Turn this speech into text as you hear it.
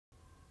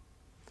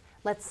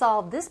Let's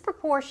solve this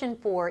proportion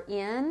for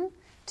n.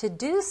 To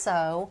do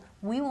so,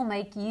 we will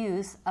make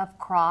use of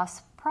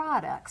cross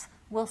products.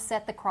 We'll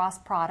set the cross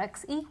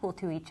products equal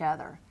to each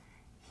other.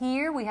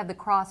 Here we have the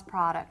cross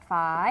product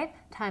 5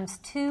 times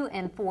 2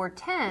 and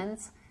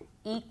 4/10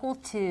 equal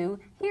to,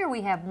 here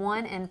we have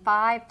 1 and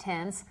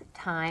 5/10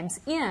 times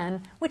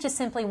n, which is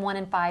simply 1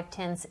 and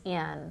 5/10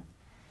 n.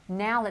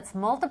 Now let's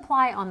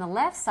multiply on the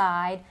left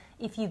side.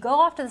 If you go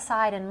off to the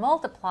side and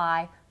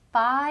multiply,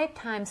 5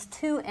 times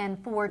 2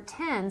 and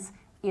 4/10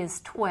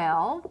 is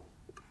 12.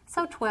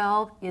 So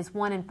 12 is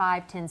 1 and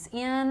 5/10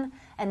 n.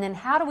 And then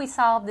how do we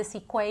solve this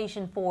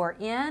equation for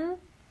n?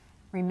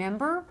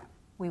 Remember,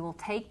 we will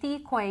take the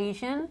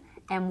equation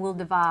and we'll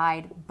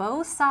divide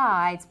both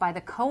sides by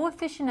the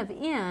coefficient of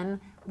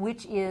n,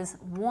 which is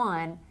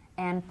 1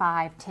 and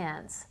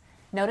 5/10.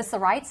 Notice the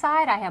right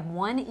side, I have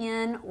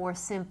 1n, or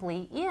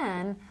simply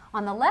n.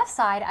 On the left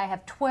side, I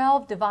have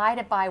 12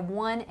 divided by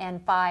 1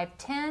 and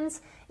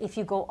 5/10. If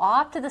you go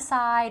off to the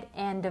side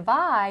and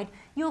divide,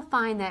 you'll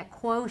find that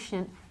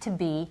quotient to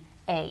be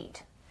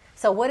 8.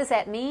 So what does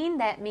that mean?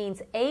 That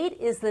means 8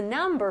 is the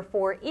number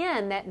for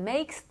n that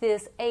makes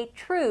this a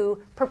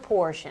true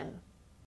proportion.